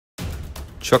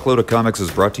Chuckload of Comics is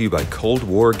brought to you by Cold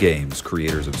War Games,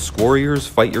 creators of Squarriors,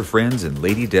 Fight Your Friends, and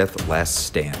Lady Death Last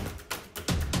Stand.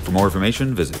 For more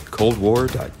information, visit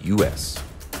coldwar.us.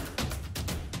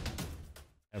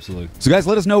 Absolutely. So guys,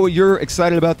 let us know what you're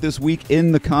excited about this week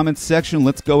in the comments section.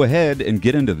 Let's go ahead and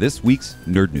get into this week's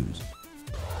Nerd News.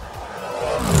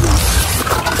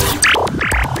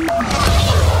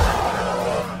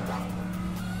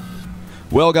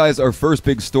 Well, guys, our first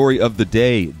big story of the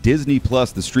day, Disney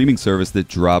Plus, the streaming service that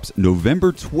drops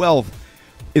November 12th.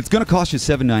 It's going to cost you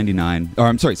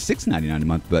 $6.99 a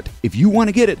month, but if you want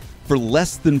to get it for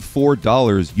less than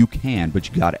 $4, you can, but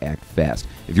you got to act fast.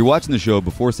 If you're watching the show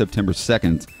before September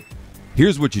 2nd,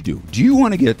 here's what you do. Do you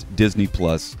want to get Disney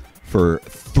Plus for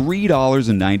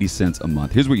 $3.90 a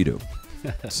month? Here's what you do.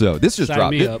 So this just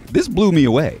dropped. This blew me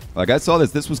away. Like, I saw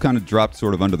this. This was kind of dropped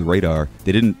sort of under the radar.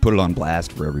 They didn't put it on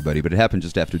blast for everybody, but it happened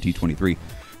just after D23.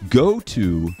 Go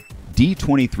to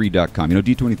D23.com. You know,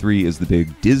 D23 is the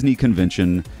big Disney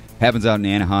convention. Happens out in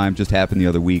Anaheim. Just happened the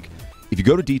other week. If you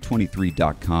go to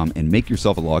D23.com and make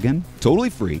yourself a login,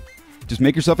 totally free. Just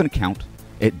make yourself an account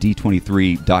at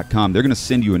D23.com. They're going to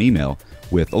send you an email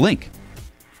with a link.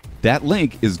 That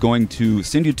link is going to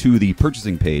send you to the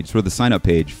purchasing page, sort of the sign-up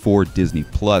page for Disney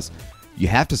Plus. You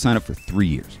have to sign up for 3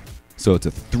 years. So it's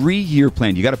a 3-year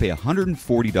plan. You got to pay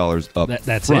 $140 up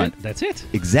That's front. it? That's it?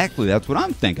 Exactly. That's what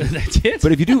I'm thinking. That's it?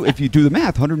 But if you do the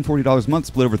math, $140 a month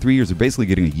split over 3 years, you're basically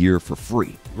getting a year for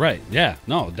free. Right. Yeah.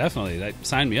 No, definitely. That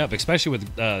signed me up, especially with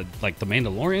like The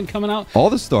Mandalorian coming out. All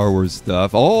the Star Wars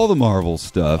stuff, all the Marvel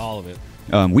stuff. All of it.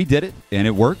 We did it, and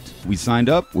it worked. We signed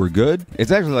up. We're good.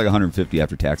 It's actually like $150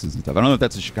 after taxes and stuff. I don't know if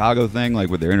that's a Chicago thing, like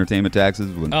with their entertainment taxes.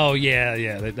 Oh,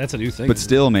 yeah. That's a new thing. But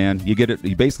still, man, you get it.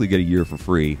 You basically get a year for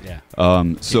free. Yeah.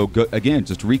 So, again,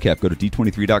 just to recap, go to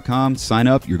D23.com, sign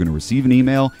up. You're going to receive an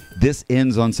email. This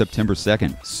ends on September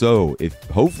 2nd. So,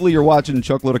 hopefully you're watching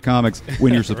Chuckload of Comics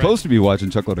when you're supposed to be watching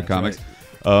Chuckload of Comics.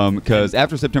 Because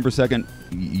after September 2nd,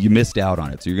 you missed out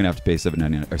on it. So you're going to have to pay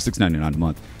 $7.99 or $6.99 a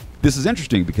month. This is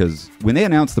interesting because when they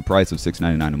announced the price of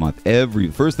 $6.99 a month,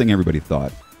 first thing everybody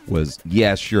thought was,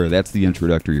 yeah, sure, that's the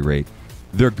introductory rate.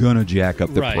 They're going to jack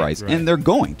up the price, and they're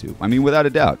going to. I mean, without a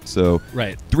doubt. So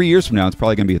 3 years from now, it's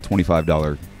probably going to be a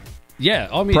 $25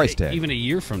 price tag. Even a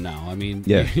year from now. I mean,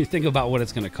 yeah. You think about what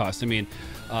it's going to cost. I mean,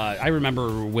 I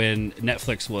remember when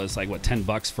Netflix was like, what,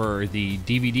 $10 for the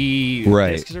DVD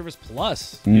disc service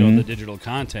plus you know, the digital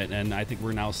content, and I think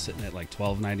we're now sitting at like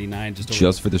 $12.99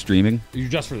 just for the streaming.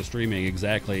 Just for the streaming,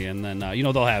 exactly. And then you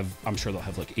know, I'm sure they'll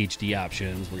have like HD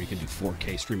options where you can do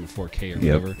 4K, stream in 4K or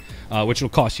whatever, which will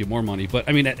cost you more money. But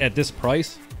I mean, at this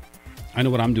price, I know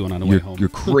what I'm doing on the way home. You're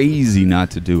crazy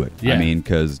not to do it. Yeah. I mean,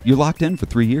 because you're locked in for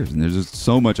 3 years, and there's just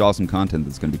so much awesome content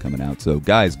that's going to be coming out. So,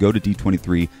 guys, go to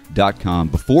D23.com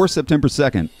before September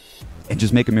 2nd and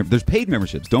just make a member. There's paid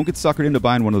memberships. Don't get suckered into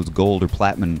buying one of those gold or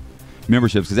platinum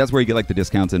memberships, because that's where you get like the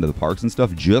discounts into the parks and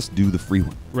stuff. Just do the free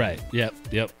one. Right. Yep.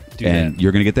 Do and that.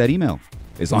 You're going to get that email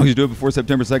as long as you do it before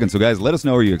September 2nd. So, guys, let us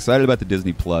know. Are you excited about the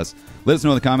Disney Plus? Let us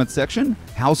know in the comments section.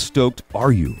 How stoked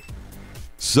are you?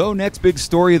 So, next big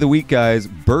story of the week, guys,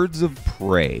 Birds of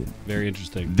Prey. Very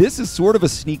interesting. This is sort of a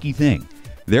sneaky thing.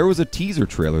 There was a teaser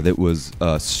trailer that was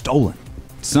stolen.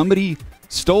 Somebody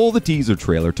stole the teaser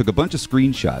trailer, took a bunch of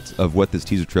screenshots of what this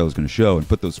teaser trailer is going to show, and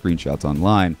put those screenshots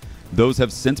online. Those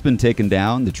have since been taken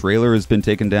down. The trailer has been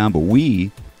taken down, but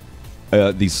we,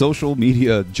 the social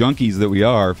media junkies that we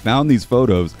are, found these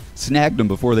photos, snagged them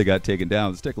before they got taken down.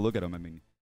 Let's take a look at them. I mean...